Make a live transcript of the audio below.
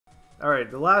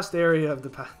Alright, the last area of the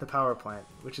power plant,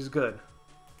 which is good.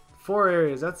 4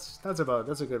 areas, that's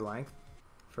a good length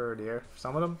for a deer.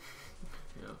 Some of them.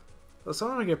 Yeah. Well, some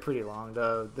of them get pretty long.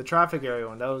 The traffic area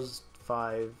one, that was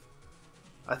 5.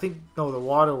 I think, no, the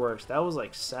waterworks, that was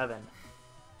like 7.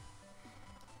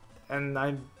 And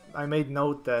I made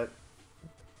note that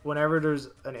whenever there's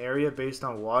an area based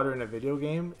on water in a video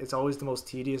game, it's always the most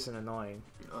tedious and annoying.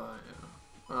 Yeah.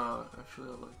 Actually,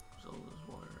 I like Zelda's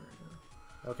water area.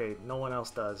 Okay, no one else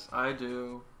does. I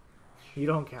do. You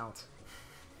don't count.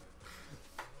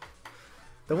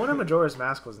 The one in Majora's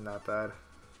Mask wasn't that bad.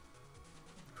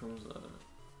 Which was that?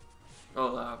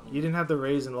 Oh, that one. You didn't have to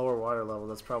raise and lower water level,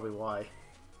 that's probably why.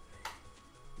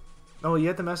 No, you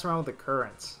had to mess around with the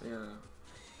currents. Yeah.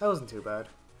 That wasn't too bad.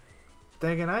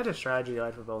 Then again, I had a strategy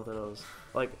guide for both of those.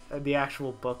 Like, the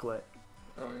actual booklet.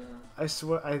 Oh, yeah. I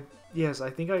swear, I'm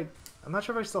not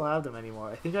sure if I still have them anymore.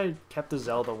 I think I kept the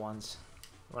Zelda ones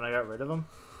when I got rid of them.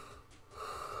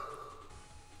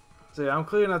 So yeah, I'm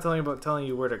clearly not telling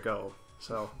you where to go.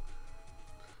 So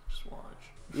just watch.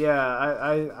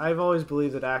 Yeah, I've always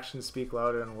believed that actions speak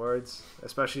louder than words,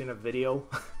 especially in a video.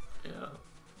 Yeah.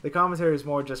 The commentary is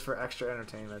more just for extra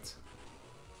entertainment,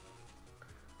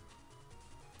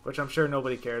 which I'm sure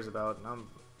nobody cares about. And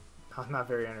I'm not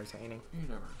very entertaining. You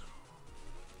never know.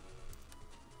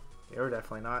 You're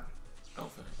definitely not. Oh,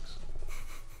 thanks.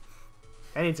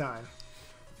 Anytime.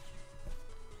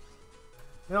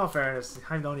 In all fairness,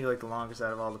 I've known you like the longest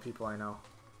out of all the people I know.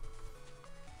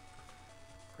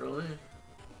 Really?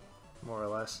 More or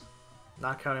less.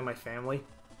 Not counting my family.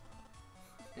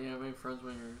 You have any friends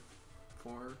when you're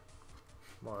 4?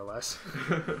 More or less.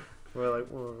 we're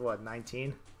what,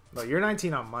 19? No, you're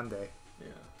 19 on Monday. Yeah.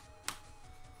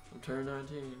 I'm turning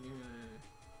 19, yay.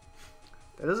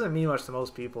 That doesn't mean much to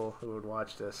most people who would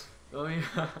watch this. Oh,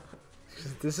 yeah.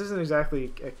 This isn't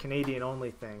exactly a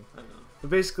Canadian-only thing. I know. But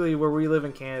basically, where we live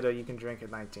in Canada, you can drink at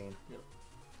 19. Yep.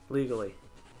 Legally.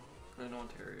 In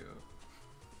Ontario.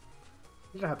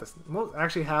 You don't have to...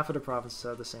 Actually, half of the provinces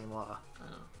have the same law. I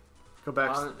know.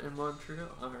 Quebec... in Montreal?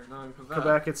 Or no, in Quebec.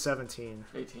 Quebec, it's 17.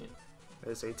 18.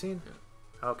 It's 18?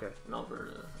 Yeah. Okay. In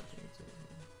Alberta, I think it's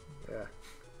 18. Yeah.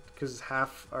 Because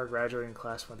half our graduating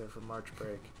class went there for March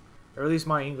break. Or at least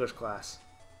my English class.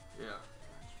 Yeah.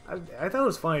 I thought it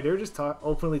was funny. They were just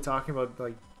openly talking about,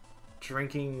 like,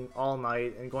 drinking all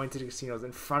night and going to the casinos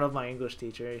in front of my English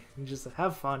teacher. And just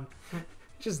have fun. He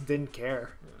just didn't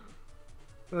care. Yeah.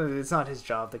 It's not his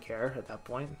job to care at that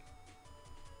point.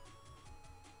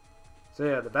 So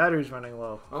yeah, the battery's running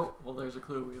low. Oh, well there's a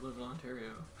clue. We live in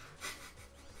Ontario.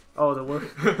 Oh, the word.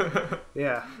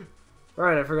 Yeah.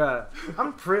 Right, I forgot.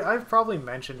 I've probably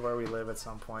mentioned where we live at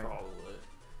some point. Probably.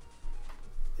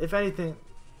 If anything,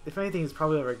 it's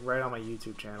probably like right on my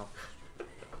YouTube channel.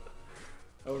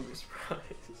 I wouldn't be surprised.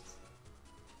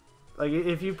 Like,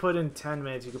 if you put in 10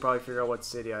 minutes, you could probably figure out what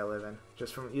city I live in.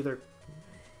 Just from either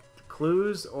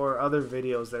clues or other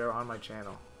videos that are on my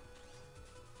channel.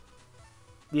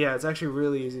 Yeah, it's actually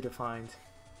really easy to find.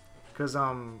 Because,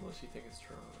 Unless you think it's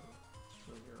Toronto.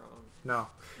 Then you're wrong. No.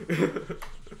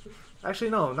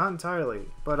 Actually, no, not entirely.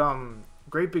 But,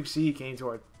 Great Big Sea came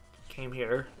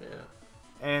here. Yeah.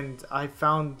 And I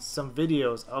found some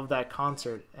videos of that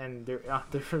concert, and they're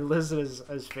listed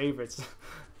as favorites.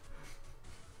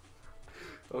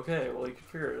 Okay, well you can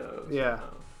figure it out. Yeah.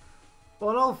 Somehow. Well,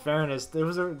 in all fairness, there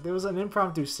was an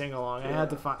impromptu sing along. Yeah.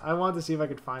 I wanted to see if I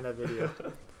could find that video,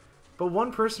 but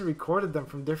one person recorded them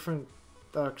from different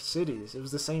cities. It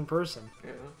was the same person.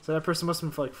 Yeah. So that person must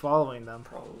have been like following them.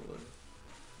 Probably.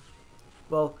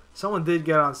 Well, someone did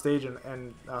get on stage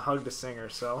and hug the singer,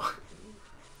 so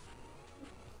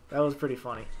that was pretty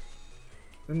funny.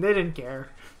 And they didn't care.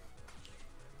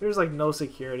 There was like no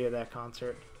security at that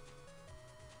concert.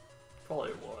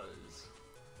 Probably was.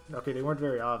 Okay, they weren't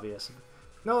very obvious.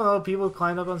 No, people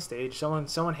climbed up on stage.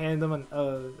 Someone handed them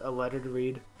a letter to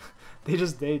read. They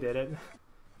did it.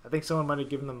 I think someone might have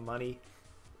given them money.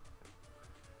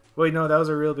 Wait, no, that was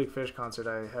a Real Big Fish concert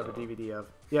I have a DVD of.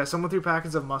 Yeah, someone threw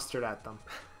packets of mustard at them.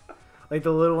 Like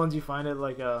the little ones you find at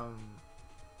like like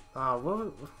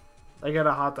at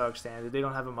a hot dog stand. They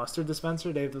don't have a mustard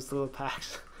dispenser. They have those little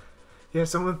packs. Yeah,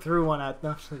 someone threw one at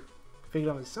them.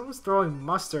 Figured out, someone's throwing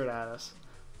mustard at us.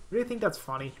 Really think that's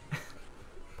funny?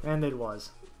 And it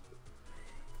was.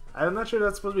 I'm not sure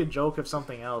that's supposed to be a joke of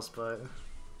something else, but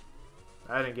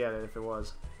I didn't get it if it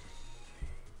was.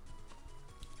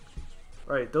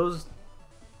 Right, those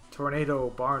tornado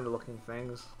barn looking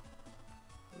things.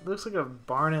 It looks like a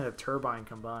barn and a turbine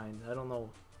combined. I don't know.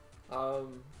 I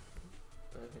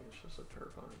think it's just a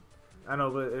turbine. I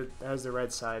know, but it has the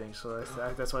red siding, so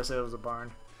that's why I said it was a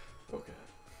barn. Okay.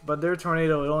 But their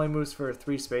tornado, it only moves for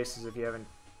 3 spaces if you haven't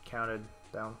counted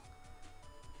down.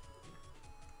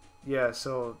 Yeah,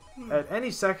 so at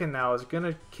any second now, it's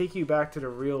gonna kick you back to the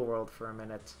real world for a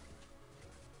minute.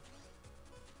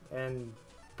 And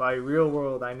by real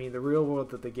world, I mean the real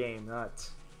world of the game, not...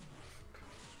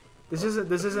 This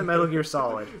isn't Metal Gear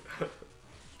Solid.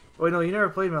 Wait, no, you never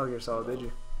played Metal Gear Solid, did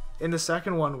you? In the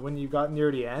second one, when you got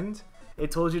near the end, it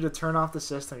told you to turn off the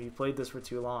system. You played this for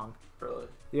too long. Really?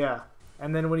 Yeah.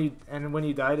 And then when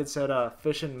you died, it said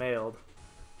 "Fission mailed."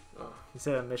 Oh.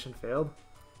 Instead of "Mission failed."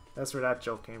 That's where that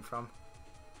joke came from.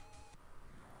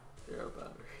 Zero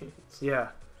batteries. Yeah.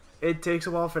 It takes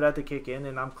a while for that to kick in,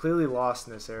 and I'm clearly lost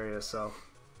in this area, so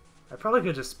I probably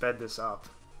could just sped this up.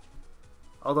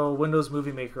 Although Windows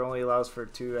Movie Maker only allows for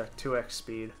 2x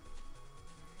speed.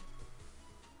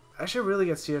 I should really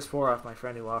get CS4 off my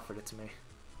friend who offered it to me.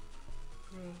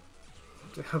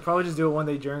 I'll probably just do it one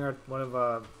day during one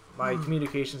of my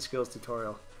communication skills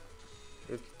tutorial.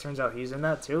 It turns out he's in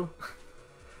that too.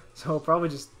 So I'll probably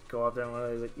just go up there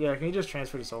and be like, yeah, can you just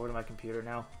transfer this over to my computer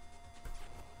now?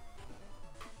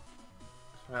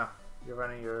 Yeah, you're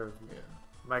running your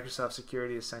Microsoft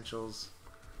Security Essentials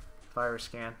virus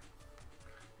scan.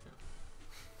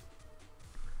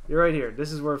 You're right here.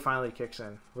 This is where it finally kicks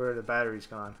in, where the battery's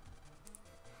gone.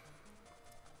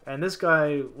 And this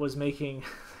guy was making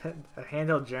a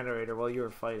handheld generator while you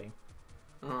were fighting.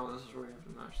 Oh, this is where you have to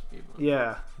mash the B button.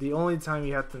 Yeah, the only time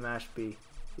you have to mash B.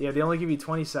 Yeah, they only give you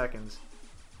 20 seconds.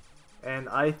 And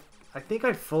I think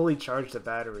I fully charged the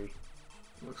battery.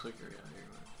 Looks like you're out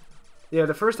here. Yeah,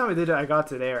 the first time I did it, I got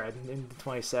to there in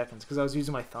 20 seconds because I was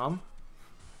using my thumb.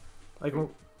 Like,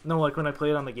 no, like when I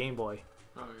played on the Game Boy.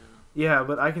 Oh, yeah. Yeah,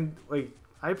 but I can, like,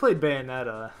 I played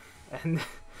Bayonetta, and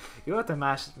you have to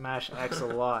mash X a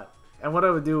lot. And what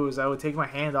I would do is I would take my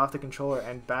hand off the controller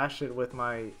and bash it with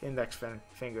my index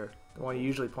finger, the one you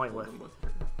usually point with.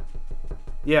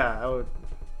 Yeah, I would.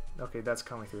 Okay, that's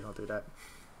coming through. Don't do that.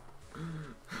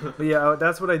 But yeah,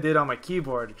 that's what I did on my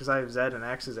keyboard because I have Z and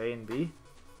X as A and B.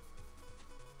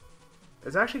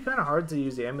 It's actually kind of hard to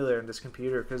use the emulator in this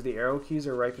computer because the arrow keys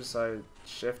are right beside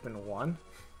Shift and 1.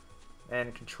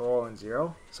 And Control and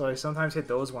 0. So I sometimes hit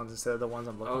those ones instead of the ones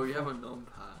I'm looking for. Oh, you have a numpad.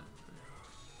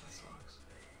 That sucks.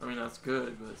 I mean, that's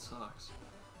good, but it sucks.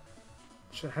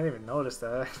 Shit, I didn't even notice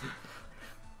that.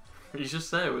 You just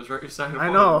said it was right beside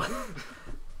I know.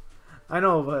 I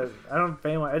know, but I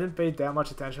didn't pay that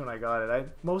much attention when I got it. I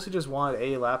mostly just wanted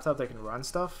a laptop that can run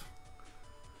stuff.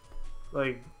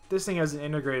 Like, this thing has an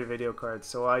integrated video card,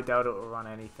 so I doubt it will run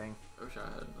anything. I wish I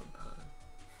had a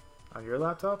numpad. On your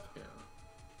laptop? Yeah.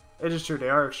 It is true, they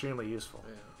are extremely useful.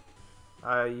 Yeah.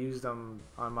 I use them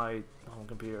on my home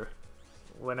computer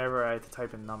whenever I had to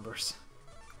type in numbers.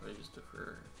 I used it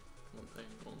for one thing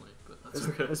only, but that's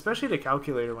okay. Especially the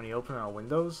calculator when you open it on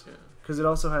Windows. Yeah. Because it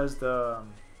also has the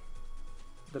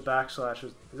backslash.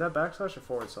 Is that backslash or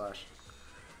forward slash?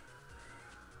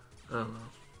 I don't know.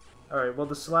 Alright, well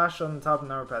the slash on the top of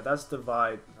the number pad, that's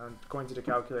divide. Going to the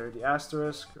calculator. The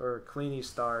asterisk, or Kleenie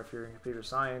star if you're in computer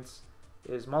science,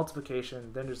 is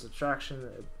multiplication. Then there's subtraction.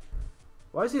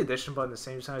 Why is the addition button the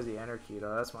same size as the enter key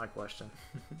though? That's my question.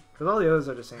 Because all the others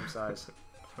are the same size.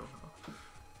 I don't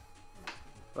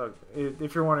know. Look,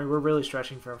 if you're wondering, we're really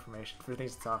stretching for information, for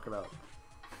things to talk about.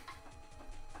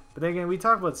 But then again, we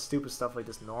talk about stupid stuff like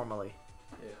this normally.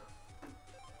 Yeah.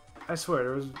 I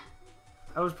swear,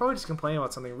 I was probably just complaining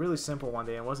about something really simple one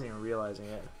day and wasn't even realizing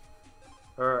it.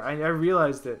 Or I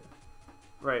realized it.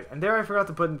 Right, and there I forgot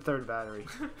to put in the third battery.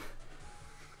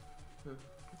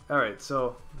 Alright,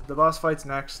 so the boss fight's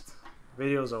next.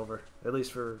 Video's over, at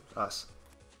least for us.